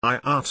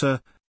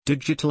IATA,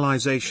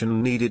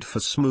 digitalization needed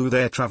for smooth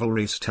air travel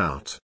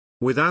restart.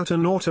 Without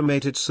an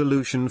automated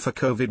solution for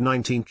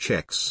COVID-19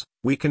 checks,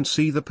 we can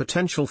see the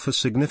potential for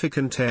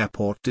significant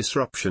airport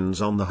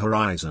disruptions on the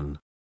horizon.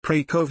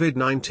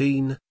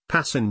 Pre-COVID-19,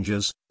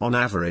 passengers, on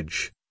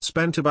average,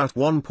 spent about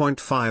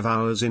 1.5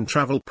 hours in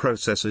travel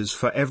processes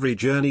for every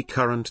journey.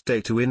 Current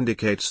data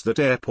indicates that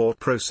airport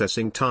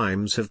processing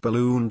times have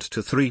ballooned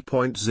to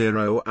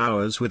 3.0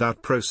 hours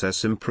without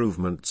process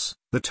improvements.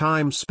 The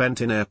time spent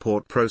in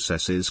airport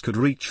processes could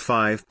reach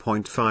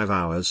 5.5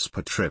 hours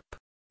per trip.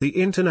 The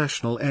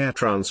International Air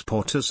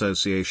Transport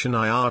Association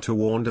IATA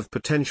warned of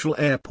potential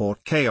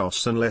airport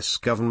chaos unless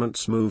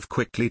governments move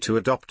quickly to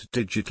adopt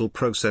digital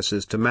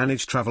processes to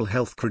manage travel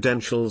health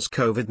credentials,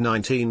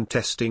 COVID-19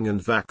 testing and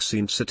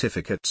vaccine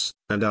certificates,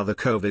 and other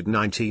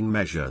COVID-19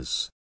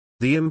 measures.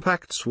 The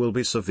impacts will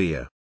be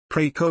severe.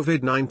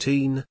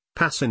 Pre-COVID-19,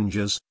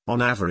 passengers,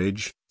 on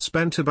average,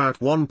 spent about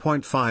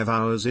 1.5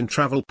 hours in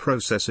travel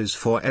processes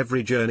for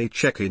every journey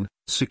check-in,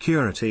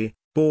 security,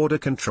 border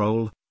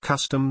control,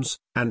 customs,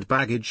 and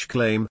baggage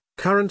claim.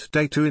 Current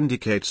data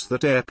indicates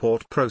that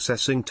airport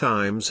processing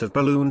times have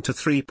ballooned to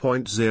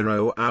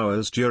 3.0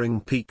 hours during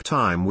peak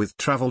time, with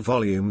travel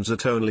volumes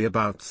at only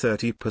about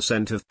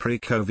 30% of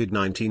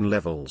pre-COVID-19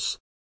 levels.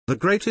 The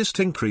greatest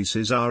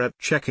increases are at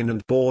check-in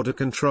and border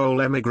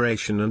control,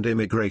 emigration and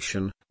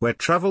immigration, where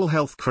travel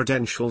health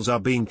credentials are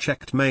being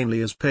checked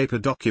mainly as paper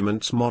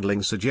documents.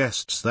 Modeling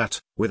suggests that,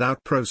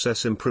 without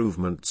process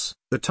improvements,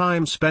 the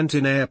time spent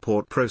in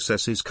airport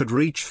processes could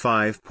reach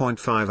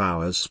 5.5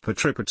 hours per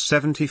trip at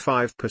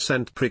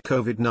 75%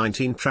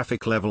 pre-COVID-19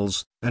 traffic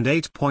levels, and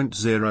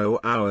 8.0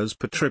 hours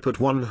per trip at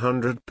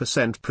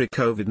 100%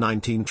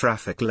 pre-COVID-19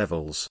 traffic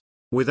levels.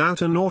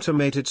 Without an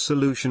automated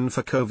solution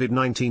for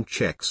COVID-19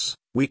 checks,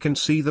 we can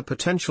see the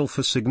potential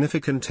for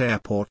significant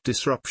airport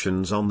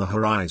disruptions on the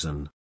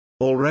horizon.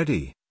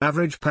 Already,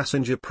 average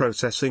passenger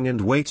processing and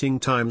waiting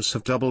times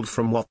have doubled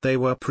from what they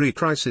were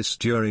pre-crisis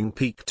during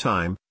peak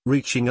time,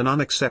 reaching an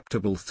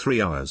unacceptable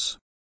 3 hours.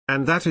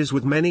 And that is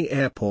with many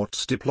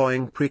airports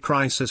deploying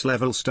pre-crisis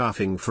level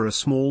staffing for a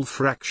small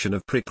fraction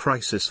of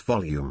pre-crisis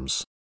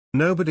volumes.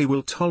 Nobody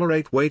will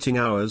tolerate waiting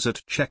hours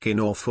at check-in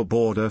or for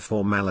border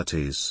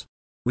formalities.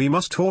 We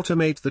must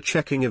automate the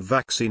checking of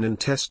vaccine and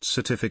test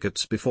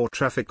certificates before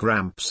traffic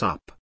ramps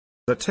up.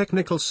 The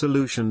technical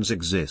solutions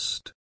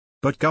exist.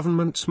 But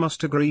governments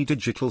must agree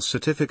digital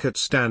certificate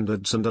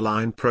standards and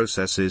align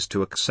processes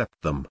to accept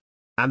them.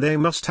 And they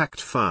must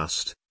act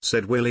fast,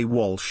 said Willie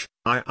Walsh,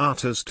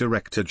 IATA's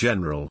Director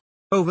General.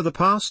 Over the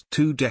past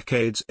 2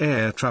 decades,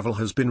 air travel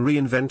has been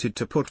reinvented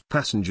to put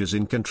passengers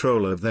in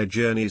control of their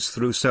journeys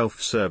through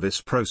self-service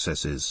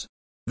processes.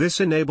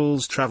 This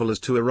enables travelers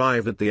to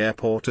arrive at the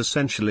airport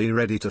essentially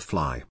ready to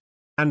fly.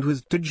 And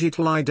with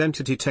digital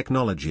identity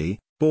technology,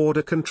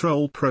 border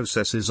control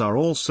processes are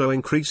also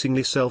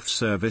increasingly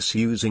self-service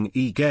using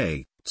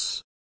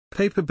e-gates.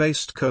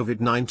 Paper-based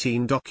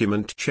COVID-19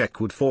 document check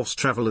would force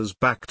travelers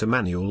back to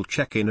manual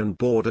check-in and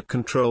border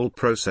control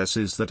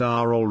processes that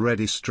are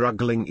already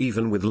struggling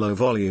even with low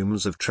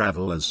volumes of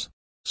travelers.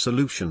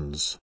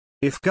 Solutions.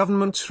 If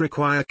governments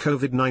require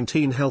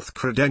COVID-19 health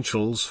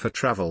credentials for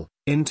travel,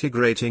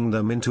 integrating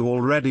them into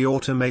already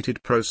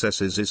automated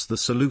processes is the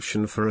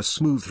solution for a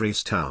smooth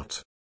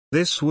restart.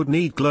 This would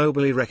need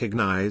globally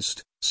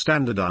recognized,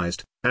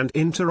 standardized, and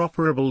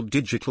interoperable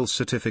digital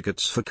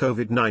certificates for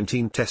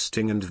COVID-19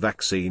 testing and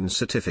vaccine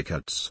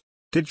certificates.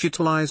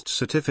 Digitalized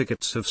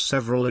certificates have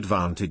several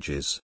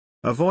advantages.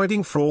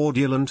 Avoiding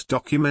fraudulent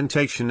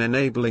documentation,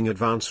 enabling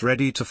advance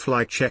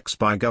ready-to-fly checks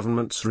by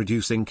governments,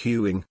 reducing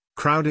queuing,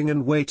 crowding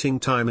and waiting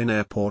time in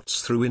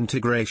airports through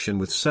integration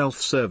with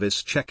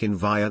self-service check-in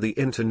via the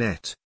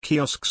internet,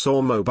 kiosks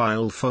or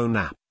mobile phone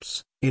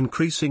apps,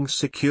 increasing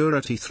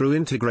security through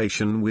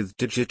integration with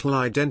digital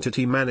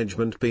identity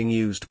management being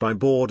used by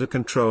border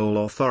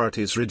control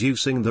authorities,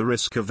 reducing the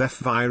risk of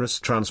virus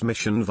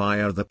transmission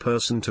via the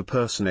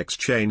person-to-person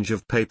exchange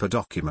of paper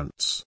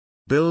documents.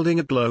 Building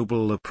a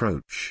global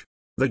approach.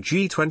 The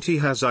G20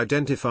 has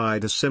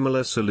identified a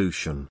similar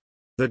solution.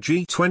 The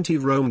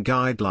G20 Rome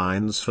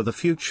Guidelines for the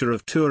Future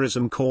of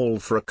Tourism call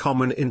for a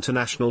common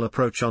international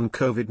approach on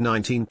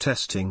COVID-19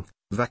 testing,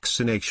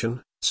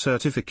 vaccination,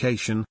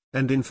 certification,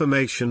 and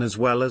information, as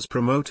well as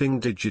promoting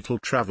digital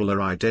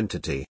traveler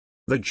identity.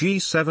 The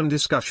G7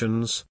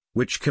 discussions,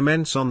 which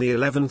commence on the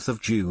 11th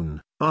of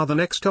June, are the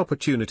next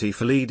opportunity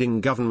for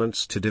leading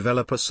governments to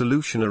develop a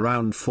solution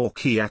around 4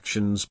 key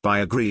actions by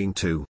agreeing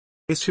to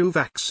issue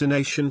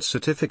vaccination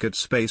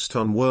certificates based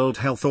on World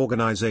Health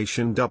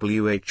Organization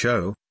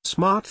 (WHO)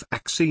 Smart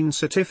Vaccine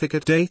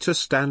Certificate data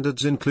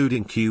standards,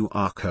 including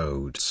QR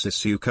codes.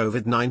 Issue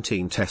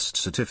COVID-19 test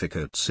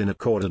certificates in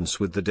accordance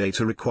with the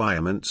data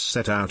requirements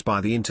set out by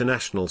the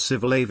International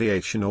Civil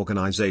Aviation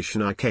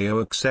Organization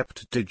 (ICAO).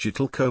 Accept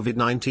digital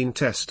COVID-19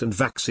 test and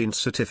vaccine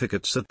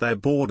certificates at their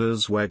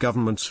borders. Where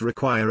governments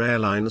require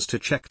airlines to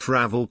check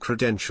travel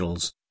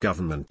credentials,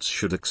 governments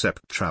should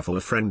accept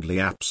traveler-friendly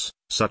apps,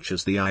 such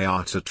as the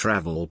IATA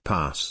Travel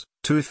Pass,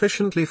 to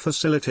efficiently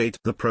facilitate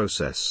the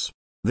process.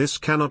 This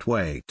cannot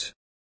wait.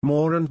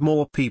 More and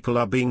more people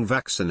are being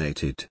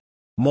vaccinated.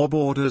 More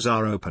borders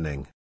are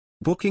opening.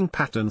 Booking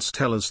patterns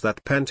tell us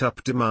that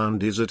pent-up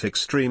demand is at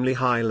extremely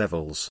high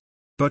levels.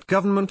 But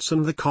governments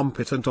and the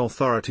competent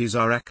authorities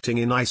are acting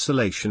in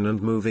isolation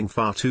and moving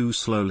far too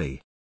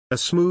slowly. A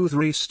smooth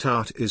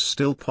restart is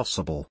still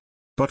possible.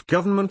 But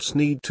governments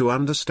need to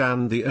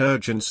understand the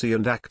urgency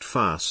and act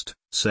fast,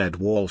 said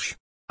Walsh.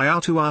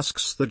 IATA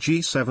asks the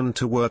G7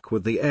 to work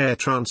with the air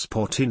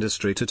transport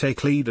industry to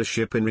take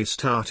leadership in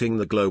restarting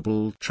the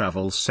global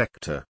travel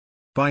sector.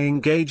 By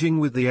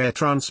engaging with the air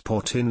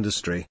transport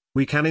industry,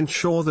 we can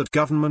ensure that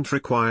government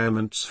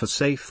requirements for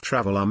safe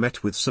travel are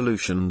met with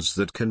solutions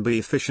that can be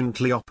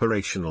efficiently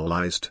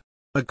operationalized.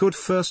 A good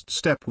first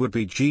step would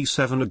be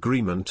G7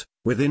 agreement,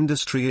 with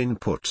industry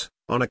input,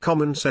 on a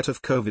common set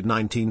of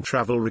COVID-19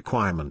 travel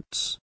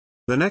requirements.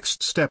 The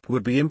next step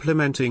would be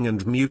implementing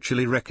and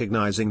mutually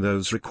recognizing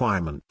those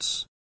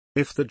requirements.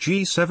 If the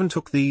G7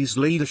 took these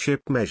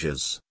leadership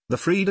measures, the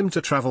freedom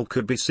to travel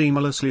could be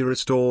seamlessly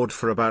restored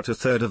for about a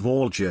third of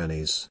all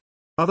journeys.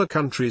 Other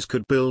countries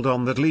could build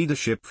on that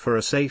leadership for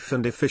a safe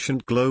and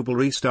efficient global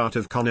restart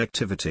of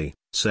connectivity,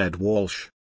 said Walsh.